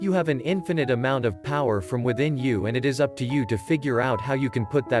You have an infinite amount of power from within you, and it is up to you to figure out how you can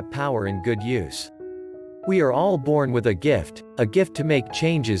put that power in good use. We are all born with a gift to make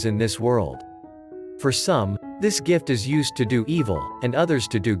changes in this world. For some, this gift is used to do evil, and others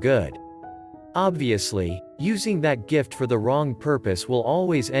to do good. Obviously, using that gift for the wrong purpose will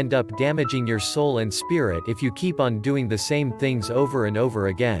always end up damaging your soul and spirit if you keep on doing the same things over and over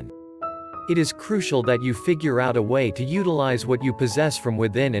again. It is crucial that you figure out a way to utilize what you possess from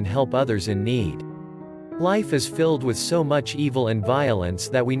within and help others in need. Life is filled with so much evil and violence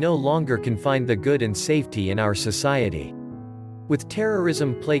that we no longer can find the good and safety in our society. With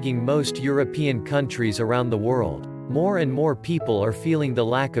terrorism plaguing most European countries around the world, more and more people are feeling the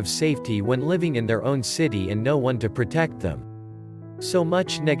lack of safety when living in their own city and no one to protect them. So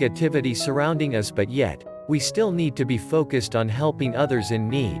much negativity surrounding us, but yet, we still need to be focused on helping others in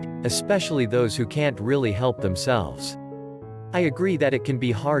need, especially those who can't really help themselves. I agree that it can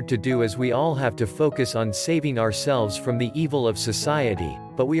be hard to do as we all have to focus on saving ourselves from the evil of society,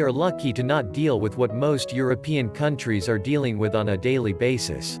 but we are lucky to not deal with what most European countries are dealing with on a daily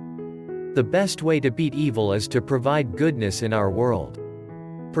basis. The best way to beat evil is to provide goodness in our world.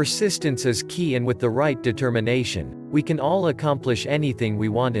 Persistence is key, and with the right determination, we can all accomplish anything we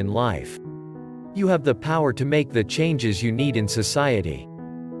want in life. You have the power to make the changes you need in society.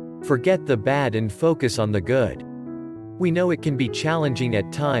 Forget the bad and focus on the good. We know it can be challenging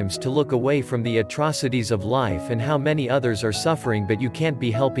at times to look away from the atrocities of life and how many others are suffering, but you can't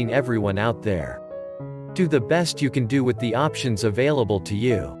be helping everyone out there. Do the best you can do with the options available to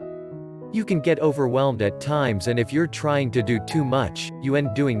you. You can get overwhelmed at times, and if you're trying to do too much, you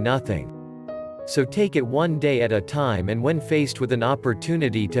end doing nothing. So take it one day at a time, and when faced with an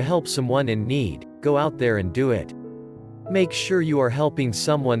opportunity to help someone in need, go out there and do it. Make sure you are helping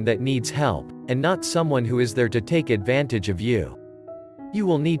someone that needs help, and not someone who is there to take advantage of you. You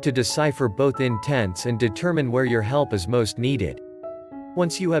will need to decipher both intents and determine where your help is most needed.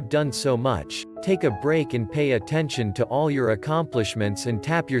 Once you have done so much, take a break and pay attention to all your accomplishments and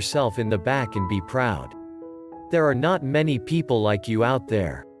tap yourself in the back and be proud. There are not many people like you out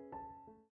there.